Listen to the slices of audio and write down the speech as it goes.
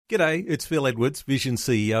G'day, it's Phil Edwards, Vision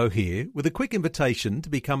CEO here, with a quick invitation to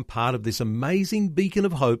become part of this amazing beacon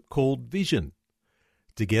of hope called Vision.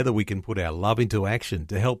 Together we can put our love into action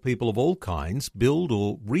to help people of all kinds build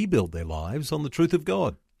or rebuild their lives on the truth of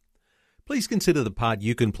God. Please consider the part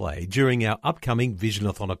you can play during our upcoming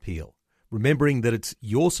Visionathon appeal, remembering that it's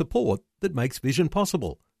your support that makes Vision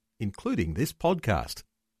possible, including this podcast.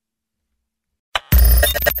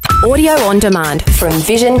 Audio on demand from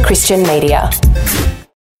Vision Christian Media.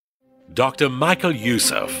 Dr. Michael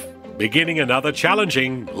Youssef, beginning another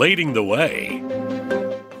challenging Leading the Way.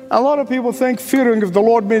 A lot of people think fearing of the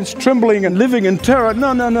Lord means trembling and living in terror.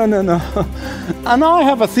 No. And I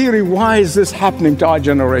have a theory why is this happening to our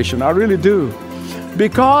generation. I really do.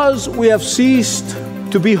 Because we have ceased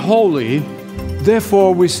to be holy,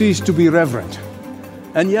 therefore we cease to be reverent.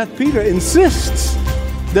 And yet Peter insists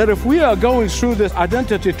that if we are going through this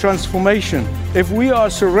identity transformation, if we are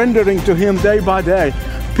surrendering to Him day by day,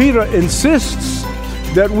 Peter insists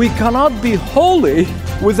that we cannot be holy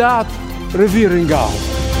without revering God.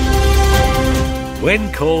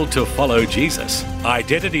 When called to follow Jesus,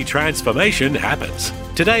 identity transformation happens.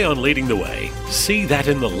 Today on Leading the Way, see that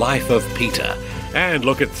in the life of Peter and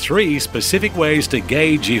look at 3 specific ways to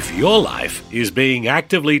gauge if your life is being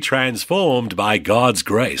actively transformed by God's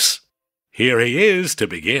grace. Here he is to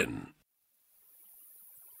begin.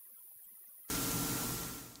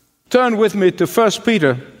 Turn with me to 1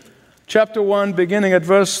 Peter chapter 1, beginning at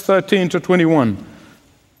verse 13 to 21.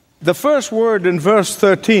 The first word in verse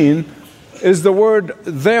 13 is the word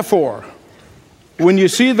therefore. When you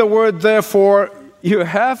see the word therefore, you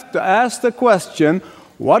have to ask the question,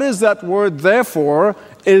 what is that word therefore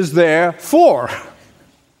is there for?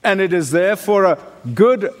 And it is there for a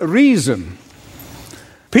good reason.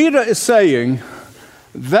 Peter is saying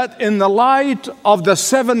that in the light of the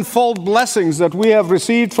 7-fold blessings that we have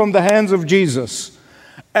received from the hands of Jesus,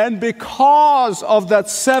 and because of that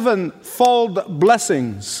 7-fold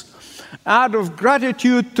blessings, out of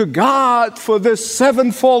gratitude to God for this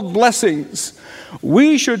 7-fold blessings,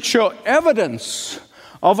 we should show evidence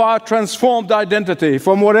of our transformed identity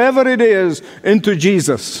from whatever it is into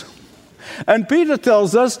Jesus. And Peter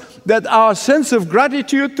tells us that our sense of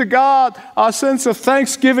gratitude to God, our sense of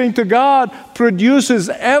thanksgiving to God produces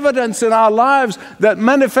evidence in our lives that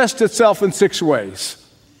manifests itself in 6 ways.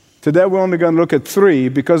 Today we're only going to look at 3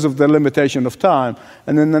 because of the limitation of time.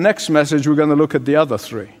 And in the next message we're going to look at the other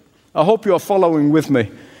 3. I hope you're following with me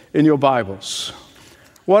in your Bibles.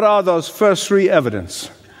 What are those first 3 evidence?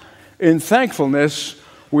 In thankfulness,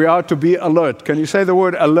 we are to be alert. Can you say the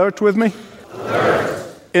word alert with me? Alert.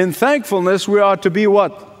 In thankfulness, we are to be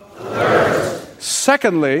what? Alert.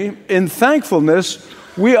 Secondly, in thankfulness,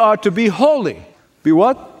 we are to be holy. Be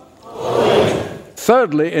what? Holy.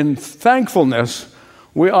 Thirdly, in thankfulness,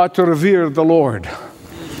 we are to revere the Lord.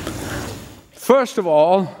 First of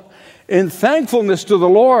all, in thankfulness to the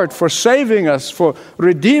Lord for saving us, for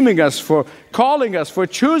redeeming us, for calling us, for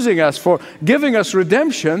choosing us, for giving us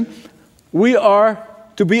redemption, we are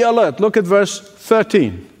to be alert. Look at verse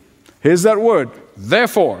 13. Here's that word.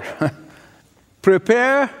 Therefore,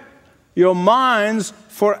 prepare your minds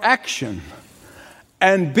for action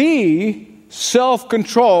and be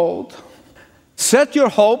self-controlled. Set your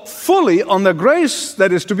hope fully on the grace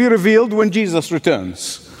that is to be revealed when Jesus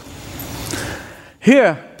returns.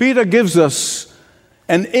 Here, Peter gives us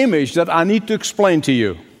an image that I need to explain to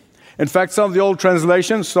you. In fact, some of the old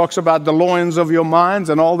translations talks about the loins of your minds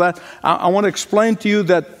and all that. I want to explain to you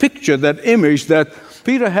that picture, that image that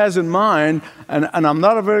Peter has in mind, and I'm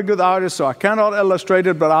not a very good artist, so I cannot illustrate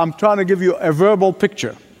it, but I'm trying to give you a verbal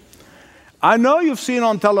picture. I know you've seen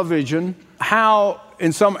on television how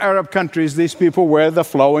in some Arab countries these people wear the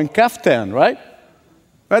flowing kaftan, right?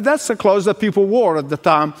 That's the clothes that people wore at the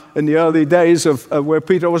time in the early days of where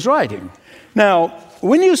Peter was writing. Now,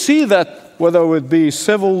 when you see that, whether it would be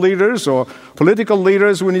civil leaders or political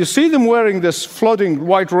leaders, when you see them wearing this floating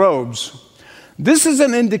white robes, this is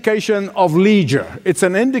an indication of leisure. It's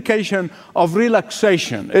an indication of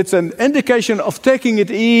relaxation. It's an indication of taking it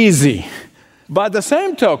easy. By the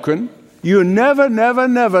same token, you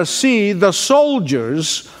never see the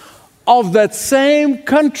soldiers of that same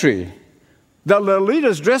country. The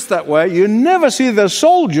leaders dressed that way. You never see the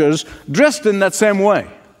soldiers dressed in that same way.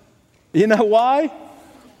 You know why?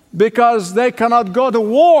 Because they cannot go to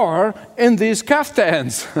war in these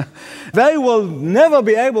kaftans. They will never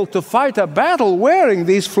be able to fight a battle wearing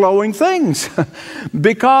these flowing things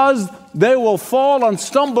because they will fall and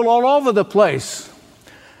stumble all over the place.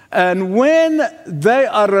 And when they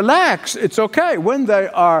are relaxed, it's okay. When they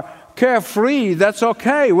are carefree, that's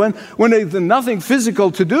okay. When there's nothing physical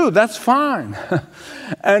to do, that's fine.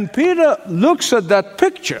 And Peter looks at that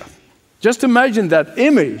picture. Just imagine that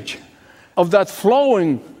image of that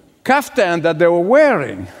flowing kaftan that they were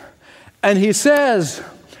wearing. And he says,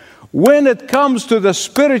 when it comes to the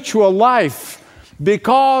spiritual life,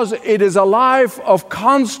 because it is a life of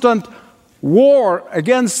constant war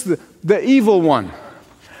against the evil one,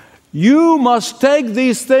 you must take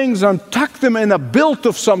these things and tuck them in a belt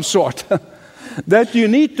of some sort, that you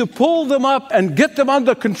need to pull them up and get them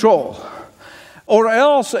under control, or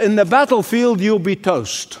else in the battlefield you'll be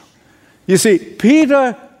toast. You see,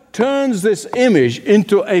 Peter turns this image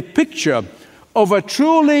into a picture of a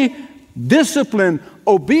truly disciplined,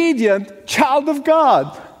 obedient child of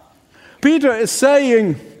God. Peter is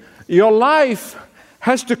saying your life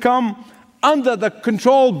has to come under the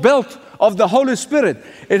control belt of the Holy Spirit.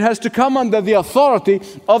 It has to come under the authority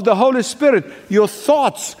of the Holy Spirit. Your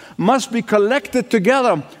thoughts must be collected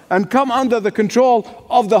together and come under the control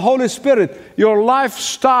of the Holy Spirit. Your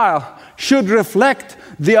lifestyle should reflect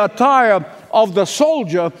the attire of the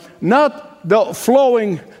soldier, not the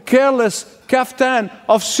flowing, careless kaftan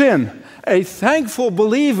of sin. A thankful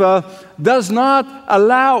believer does not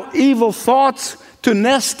allow evil thoughts to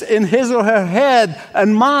nest in his or her head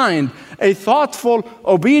and mind. A thoughtful,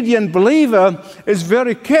 obedient believer is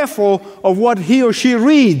very careful of what he or she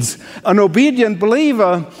reads. An obedient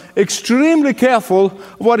believer, extremely careful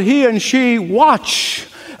what he and she watch.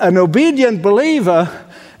 An obedient believer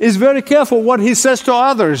is very careful what he says to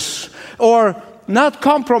others, or not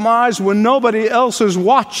compromise when nobody else is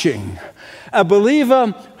watching. A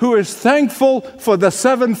believer who is thankful for the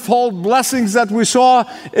sevenfold blessings that we saw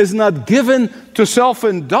is not given to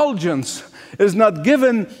self-indulgence, is not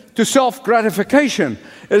given to self-gratification,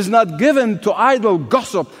 is not given to idle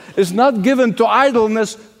gossip, is not given to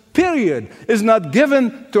idleness, period, is not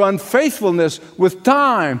given to unfaithfulness with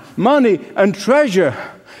time, money, and treasure.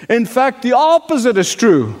 In fact, the opposite is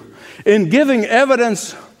true. In giving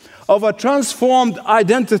evidence of a transformed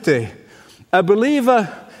identity, a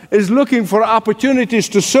believer is looking for opportunities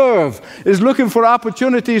to serve, is looking for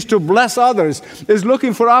opportunities to bless others, is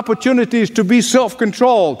looking for opportunities to be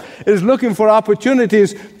self-controlled, is looking for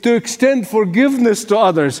opportunities to extend forgiveness to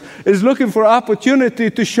others, is looking for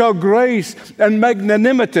opportunity to show grace and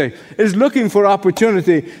magnanimity, is looking for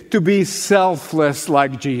opportunity to be selfless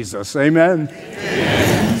like Jesus. Amen?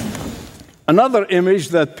 Amen. Another image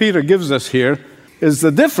that Peter gives us here is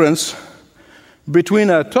the difference between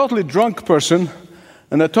a totally drunk person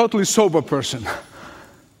and a totally sober person.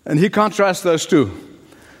 And he contrasts those two.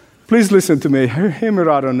 Please listen to me. Hear me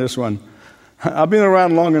right on this one. I've been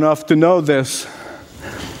around long enough to know this.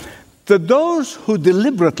 That those who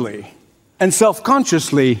deliberately and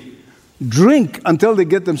self-consciously drink until they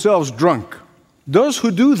get themselves drunk, those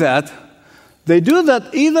who do that, they do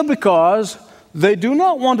that either because they do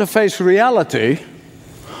not want to face reality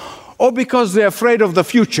or because they're afraid of the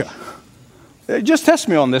future. Just test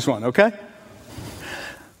me on this one, okay?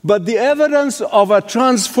 But the evidence of a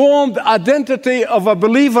transformed identity of a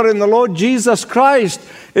believer in the Lord Jesus Christ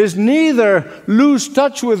is neither lose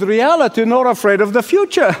touch with reality nor afraid of the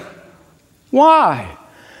future. Why?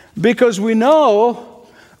 Because we know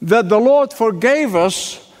that the Lord forgave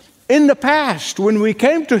us in the past when we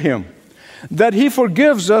came to Him, that He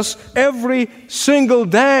forgives us every single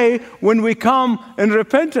day when we come in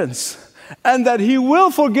repentance, and that He will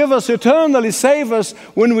forgive us eternally, save us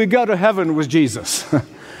when we go to heaven with Jesus.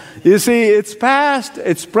 You see, it's past,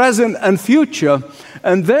 it's present, and future,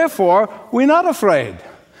 and therefore, we're not afraid.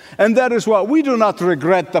 And that is why we do not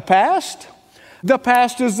regret the past. The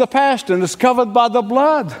past is the past, and is covered by the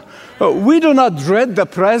blood. We do not dread the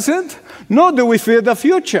present, nor do we fear the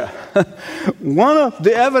future. One of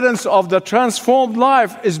the evidence of the transformed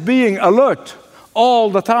life is being alert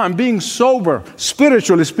all the time, being sober,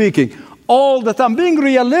 spiritually speaking, all the time, being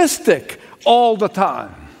realistic all the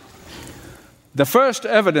time. The first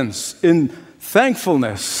evidence in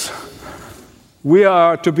thankfulness, we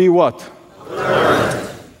are to be what? Alert.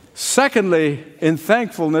 Secondly, in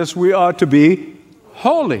thankfulness, we are to be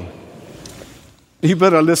holy. You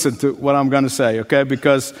better listen to what I'm going to say, okay?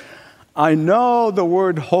 Because I know the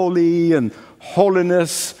word holy and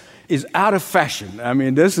holiness is out of fashion. I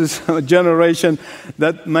mean, this is a generation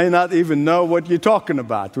that may not even know what you're talking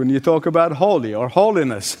about when you talk about holy or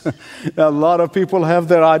holiness. A lot of people have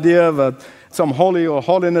their idea of some holy or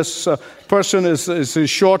holiness person is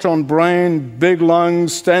short on brain, big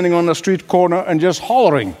lungs, standing on the street corner and just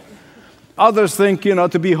hollering. Others think,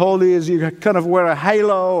 to be holy is you kind of wear a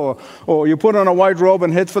halo or you put on a white robe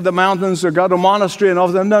and head for the mountains or go to a monastery and all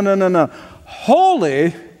that. No.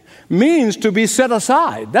 Holy means to be set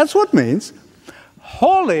aside. That's what it means.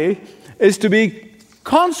 Holy is to be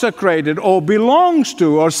consecrated or belongs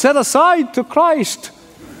to or set aside to Christ.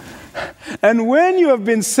 And when you have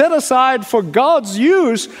been set aside for God's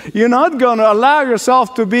use, you're not going to allow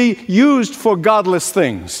yourself to be used for godless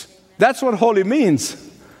things. That's what holy means.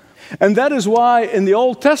 And that is why in the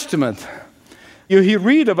Old Testament, you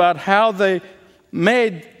read about how they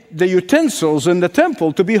made the utensils in the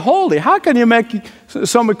temple to be holy. How can you make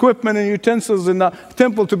some equipment and utensils in the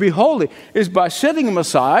temple to be holy? It's by setting them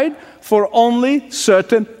aside for only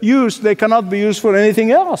certain use. They cannot be used for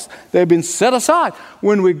anything else. They've been set aside.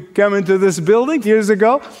 When we came into this building years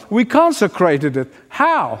ago, we consecrated it.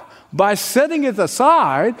 How? By setting it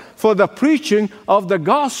aside for the preaching of the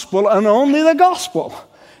gospel and only the gospel.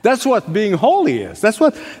 That's what being holy is. That's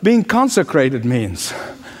what being consecrated means.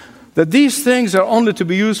 That these things are only to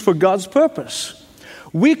be used for God's purpose.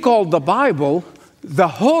 We call the Bible the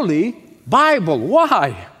Holy Bible.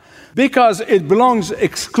 Why? Because it belongs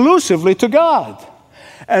exclusively to God.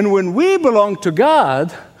 And when we belong to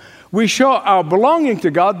God, we show our belonging to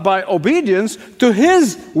God by obedience to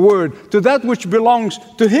His word, to that which belongs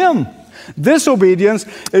to Him. This obedience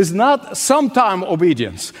is not sometime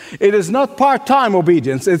obedience. It is not part-time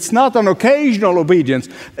obedience. It's not an occasional obedience.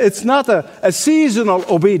 It's not a seasonal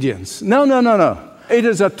obedience. No. It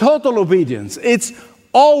is a total obedience. It's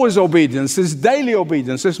always obedience. It's daily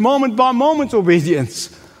obedience. It's moment-by-moment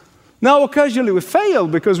obedience. Now, occasionally we fail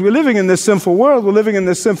because we're living in this sinful world. We're living in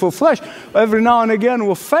this sinful flesh. Every now and again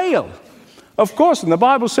we'll fail. Of course, and the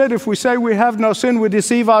Bible said if we say we have no sin, we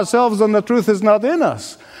deceive ourselves and the truth is not in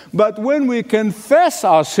us. But when we confess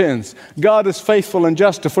our sins, God is faithful and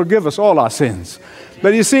just to forgive us all our sins.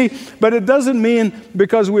 But you see, it doesn't mean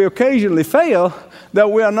because we occasionally fail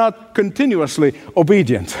that we are not continuously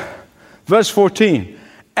obedient. Verse 14,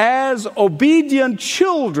 as obedient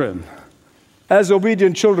children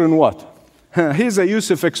what? Here's a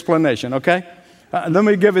Yusuf explanation, okay? Let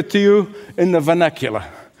me give it to you in the vernacular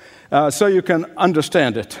so you can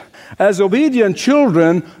understand it. As obedient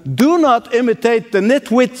children, do not imitate the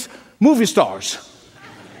nitwit movie stars,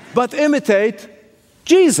 but imitate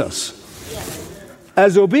Jesus.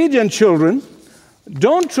 As obedient children,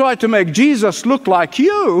 don't try to make Jesus look like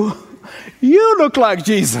you. You look like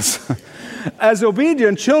Jesus. As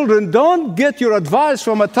obedient children, don't get your advice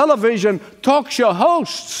from a television talk show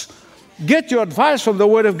hosts. Get your advice from the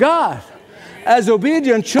Word of God. As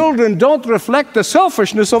obedient children, don't reflect the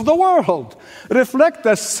selfishness of the world. Reflect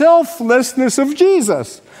the selflessness of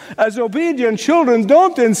Jesus. As obedient children,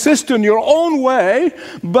 don't insist on your own way,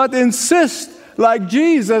 but insist, like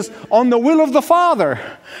Jesus, on the will of the Father.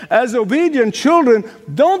 As obedient children,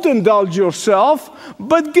 don't indulge yourself,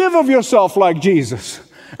 but give of yourself like Jesus.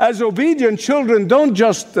 As obedient children, don't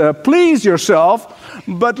just please yourself,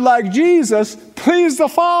 but like Jesus, please the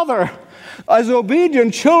Father. As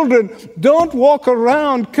obedient children, don't walk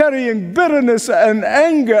around carrying bitterness and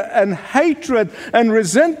anger and hatred and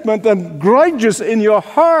resentment and grudges in your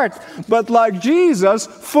heart, but like Jesus,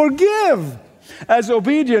 forgive. As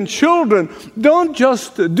obedient children, don't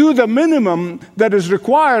just do the minimum that is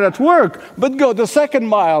required at work, but go the second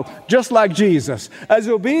mile, just like Jesus. As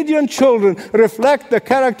obedient children, reflect the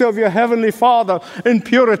character of your Heavenly Father in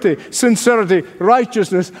purity, sincerity,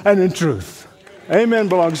 righteousness, and in truth. Amen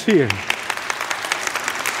belongs here.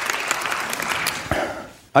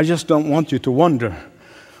 I just don't want you to wonder,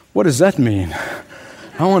 what does that mean?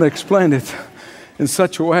 I want to explain it in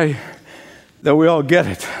such a way that we all get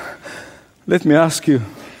it. Let me ask you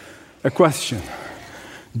a question.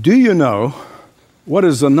 Do you know what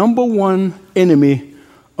is the number one enemy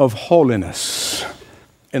of holiness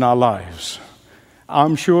in our lives?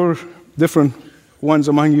 I'm sure different ones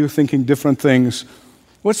among you thinking different things.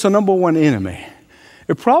 What's the number one enemy?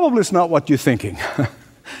 It probably is not what you're thinking.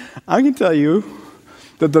 I can tell you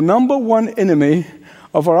that the number one enemy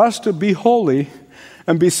of us to be holy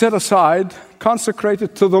and be set aside,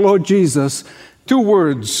 consecrated to the Lord Jesus, 2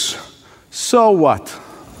 words. So what?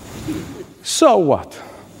 So what?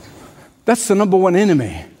 That's the number one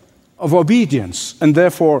enemy of obedience and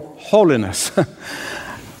therefore holiness.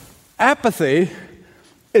 Apathy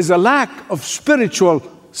is a lack of spiritual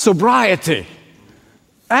sobriety.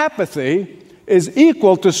 Apathy is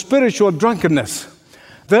equal to spiritual drunkenness.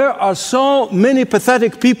 There are so many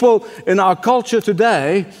pathetic people in our culture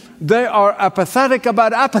today, they are apathetic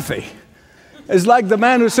about apathy. It's like the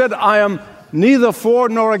man who said, I am neither for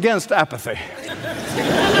nor against apathy.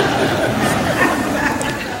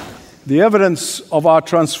 The evidence of our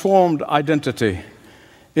transformed identity.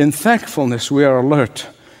 In thankfulness, we are alert.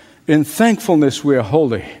 In thankfulness, we are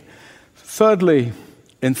holy. Thirdly,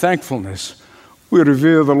 in thankfulness, we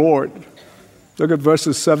revere the Lord. Look at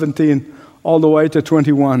verses 17 all the way to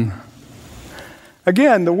 21.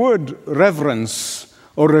 Again, the word reverence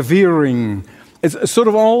or revering is sort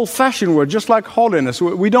of an old-fashioned word, just like holiness.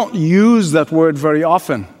 We don't use that word very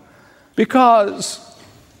often because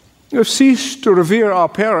we've ceased to revere our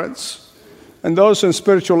parents and those in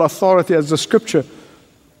spiritual authority, as the Scripture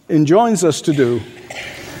enjoins us to do.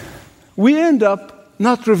 We end up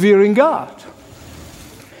not revering God.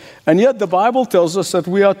 And yet the Bible tells us that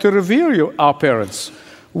we are to revere our parents.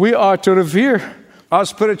 We are to revere our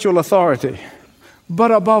spiritual authority.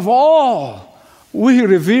 But above all, we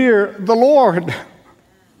revere the Lord.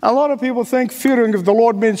 A lot of people think fearing of the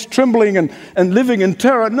Lord means trembling and living in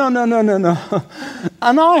terror. No.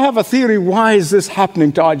 And I have a theory, why is this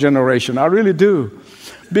happening to our generation? I really do.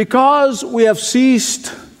 Because we have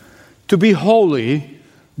ceased to be holy,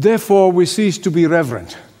 therefore we cease to be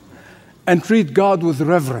reverent and treat God with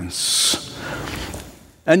reverence.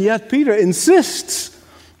 And yet Peter insists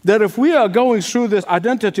that if we are going through this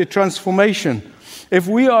identity transformation, if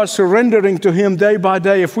we are surrendering to Him day by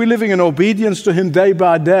day, if we're living in obedience to Him day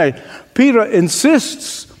by day, Peter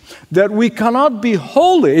insists that we cannot be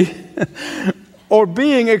holy or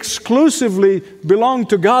being exclusively belong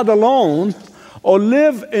to God alone, or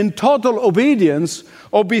live in total obedience,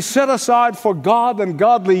 or be set aside for God and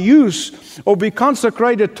godly use, or be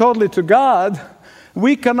consecrated totally to God.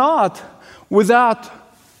 We cannot without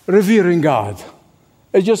revering God.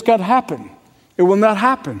 It just can't happen. It will not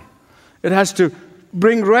happen. It has to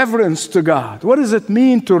bring reverence to God. What does it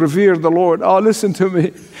mean to revere the Lord? Oh, listen to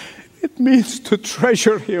me. It means to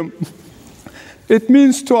treasure Him. It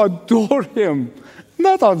means to adore Him.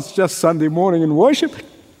 Not on just Sunday morning in worship,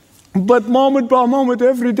 but moment by moment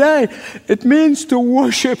every day. It means to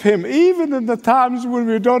worship Him, even in the times when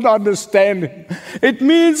we don't understand Him. It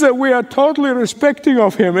means that we are totally respecting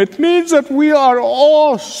of Him. It means that we are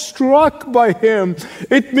awestruck by Him.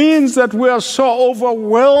 It means that we are so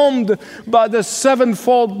overwhelmed by the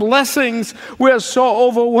sevenfold blessings. We are so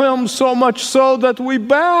overwhelmed, so much so that we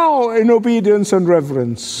bow in obedience and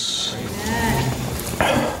reverence.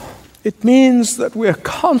 It means that we are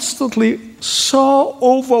constantly so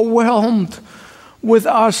overwhelmed with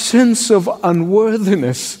our sense of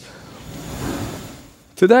unworthiness.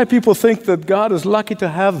 Today, people think that God is lucky to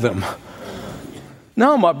have them.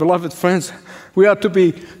 Now, my beloved friends, we are to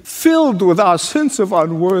be filled with our sense of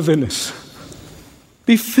unworthiness.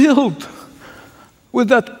 Be filled with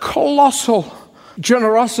that colossal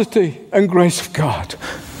generosity and grace of God.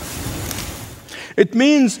 It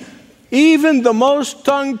means even the most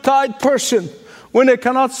tongue-tied person, when they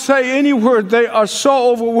cannot say any word, they are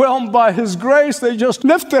so overwhelmed by His grace, they just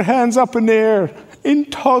lift their hands up in the air in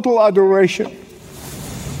total adoration.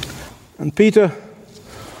 And Peter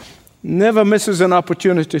never misses an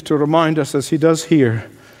opportunity to remind us, as he does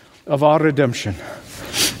here, of our redemption.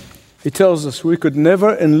 He tells us we could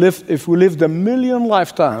never, if we lived 1,000,000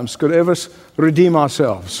 lifetimes, could ever redeem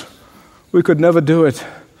ourselves. We could never do it.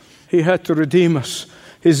 He had to redeem us.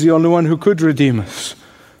 He's the only one who could redeem us.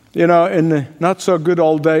 You know, in the not so good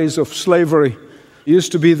old days of slavery,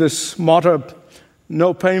 used to be this motto,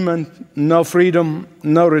 no payment, no freedom,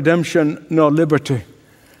 no redemption, no liberty.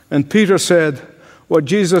 And Peter said, what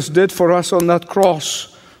Jesus did for us on that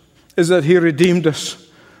cross is that He redeemed us.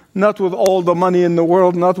 Not with all the money in the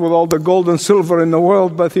world, not with all the gold and silver in the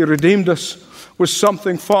world, but He redeemed us with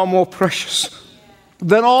something far more precious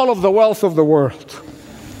than all of the wealth of the world.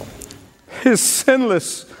 His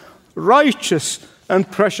sinless, righteous, and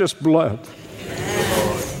precious blood.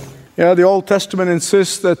 Yeah, the Old Testament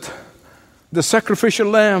insists that the sacrificial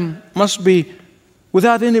lamb must be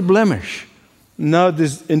without any blemish. No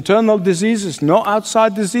internal diseases, no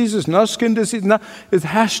outside diseases, no skin disease. No, it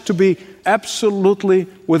has to be absolutely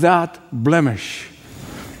without blemish.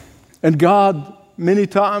 And God many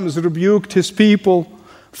times rebuked His people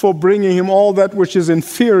for bringing Him all that which is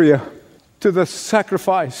inferior to the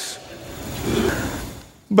sacrifice.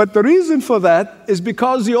 But the reason for that is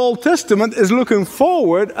because the Old Testament is looking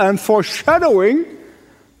forward and foreshadowing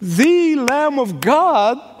the Lamb of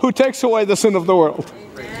God who takes away the sin of the world.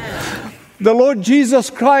 Amen. The Lord Jesus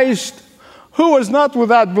Christ, who was not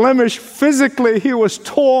without blemish physically. He was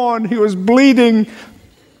torn, He was bleeding,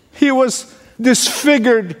 He was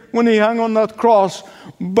disfigured when He hung on that cross,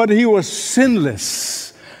 but He was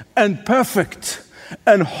sinless and perfect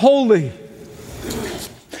and holy.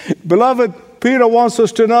 Beloved, Peter wants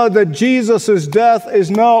us to know that Jesus' death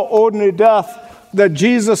is no ordinary death, that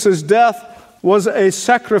Jesus' death was a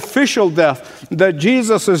sacrificial death, that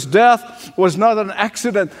Jesus' death was not an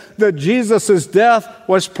accident, that Jesus' death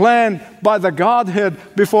was planned by the Godhead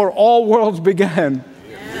before all worlds began.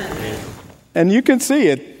 Amen. And you can see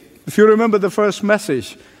it, if you remember the first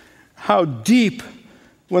message, how deep,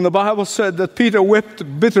 when the Bible said that Peter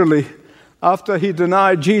wept bitterly after he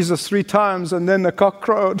denied Jesus 3 times and then the cock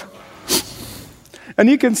crowed. And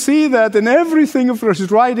you can see that in everything of his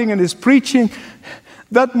writing and his preaching,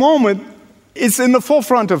 that moment is in the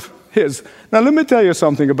forefront of his. Now let me tell you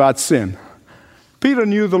something about sin. Peter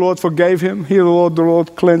knew the Lord forgave him. The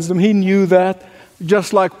Lord cleansed him. He knew that,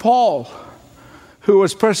 just like Paul, who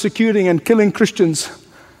was persecuting and killing Christians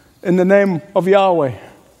in the name of Yahweh.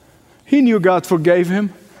 He knew God forgave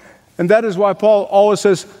him. And that is why Paul always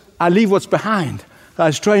says, I leave what's behind.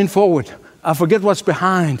 I strain forward. I forget what's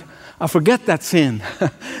behind. I forget that sin,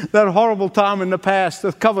 that horrible time in the past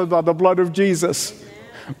that's covered by the blood of Jesus.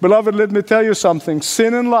 Beloved, let me tell you something.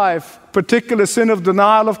 Sin in life, particularly sin of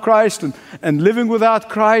denial of Christ and living without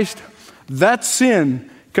Christ, that sin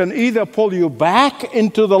can either pull you back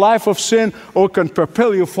into the life of sin or can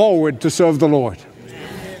propel you forward to serve the Lord.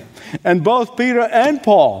 And both Peter and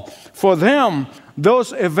Paul, for them,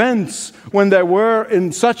 those events when they were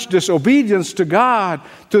in such disobedience to God,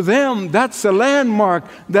 to them, that's a landmark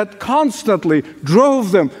that constantly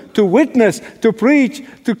drove them to witness, to preach,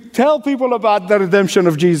 to tell people about the redemption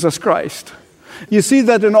of Jesus Christ. You see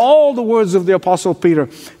that in all the words of the Apostle Peter.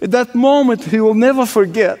 At that moment, he will never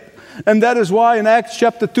forget. And that is why in Acts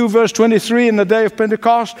chapter 2, verse 23, in the day of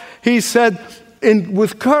Pentecost, he said,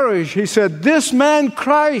 with courage, he said, this man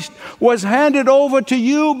Christ was handed over to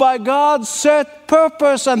you by God's set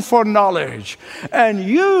purpose and foreknowledge. And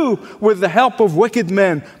you, with the help of wicked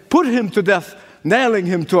men, put him to death, nailing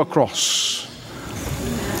him to a cross.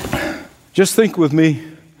 Just think with me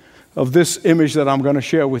of this image that I'm going to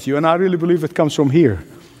share with you. And I really believe it comes from here.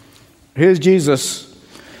 Here's Jesus.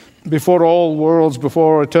 Before all worlds,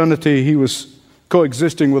 before eternity, he was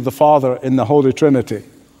coexisting with the Father in the Holy Trinity.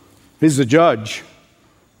 He's the judge.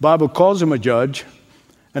 The Bible calls him a judge,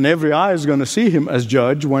 and every eye is going to see him as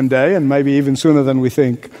judge one day, and maybe even sooner than we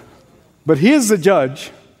think. But here's the judge,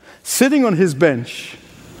 sitting on his bench,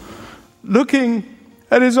 looking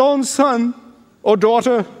at his own son or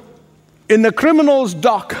daughter in the criminal's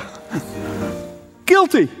dock,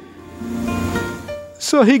 guilty.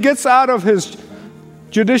 So he gets out of his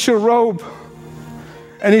judicial robe,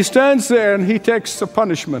 and he stands there, and he takes the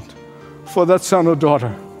punishment for that son or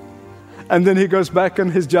daughter. And then he goes back on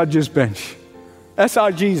his judge's bench. That's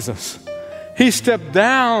our Jesus. He stepped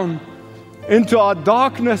down into our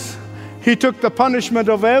darkness. He took the punishment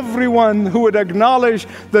of everyone who would acknowledge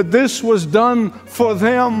that this was done for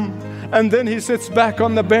them. And then he sits back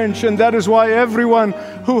on the bench. And that is why everyone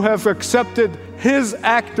who have accepted his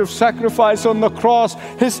act of sacrifice on the cross,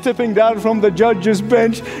 his stepping down from the judge's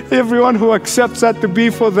bench, everyone who accepts that to be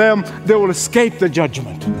for them, they will escape the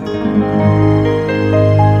judgment.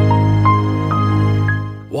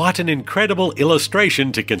 What an incredible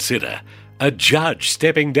illustration to consider. A judge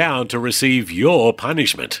stepping down to receive your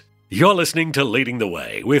punishment. You're listening to Leading the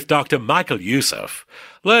Way with Dr. Michael Youssef.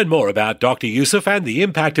 Learn more about Dr. Youssef and the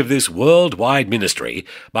impact of this worldwide ministry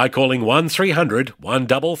by calling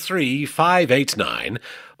 1-300-133-589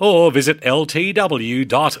 or visit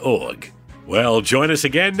ltw.org. Well, join us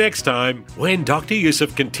again next time when Dr.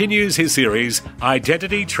 Youssef continues his series,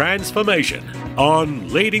 Identity Transformation, on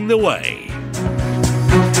Leading the Way.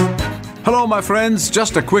 Hello, my friends.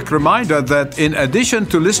 Just a quick reminder that in addition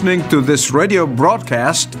to listening to this radio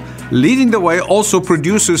broadcast, Leading the Way also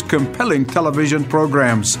produces compelling television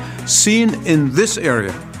programs seen in this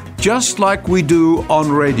area. Just like we do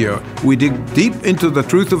on radio, we dig deep into the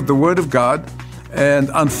truth of the Word of God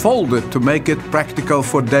and unfold it to make it practical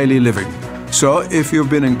for daily living. So if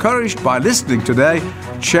you've been encouraged by listening today,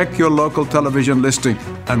 check your local television listing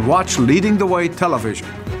and watch Leading the Way television.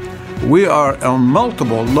 We are on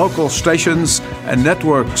multiple local stations and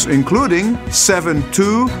networks, including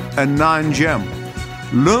 7-2 and 9GEM.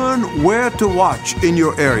 Learn where to watch in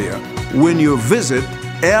your area when you visit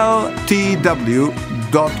ltw.org.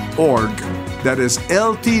 That is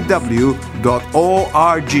ltw.org.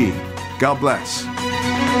 God bless.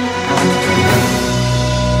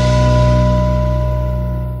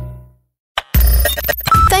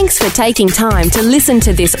 Thanks for taking time to listen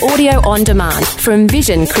to this audio on demand from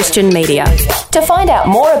Vision Christian Media. To find out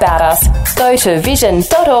more about us, go to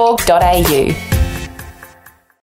vision.org.au.